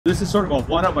This is sort of a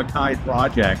one-of-a-kind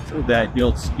project that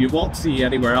you won't see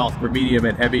anywhere else for medium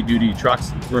and heavy-duty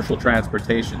trucks and commercial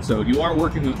transportation. So you are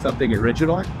working with something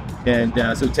original, and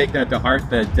so take that to heart,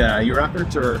 that your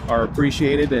efforts are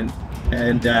appreciated,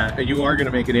 and you are going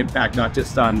to make an impact not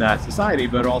just on society,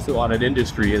 but also on an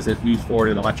industry as it moves forward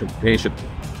in electrification.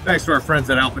 Thanks to our friends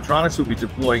at Aliptronic, we'll be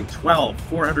deploying 12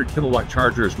 400-kilowatt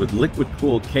chargers with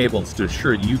liquid-cooled cables to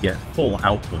ensure you get full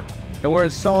output. And we're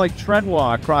installing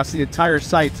Trenwa across the entire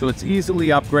site, so it's easily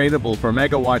upgradable for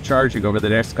megawatt charging over the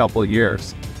next couple of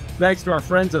years. Thanks to our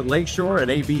friends at Lakeshore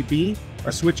and ABB,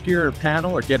 our switchgear and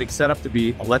panel are getting set up to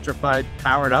be electrified,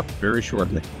 powered up very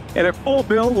shortly. And a full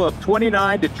build of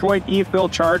 29 Detroit e-fill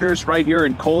chargers right here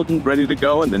in Colton, ready to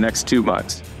go in the next 2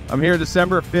 months. I'm here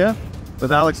December 5th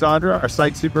with Alexandra, our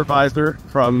site supervisor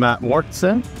from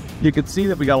Mortenson. You can see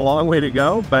that we got a long way to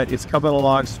go, but it's coming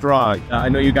along strong. I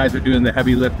know you guys are doing the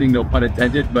heavy lifting, no pun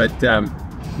intended, but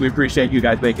we appreciate you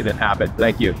guys making it happen.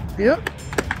 Thank you. Yep.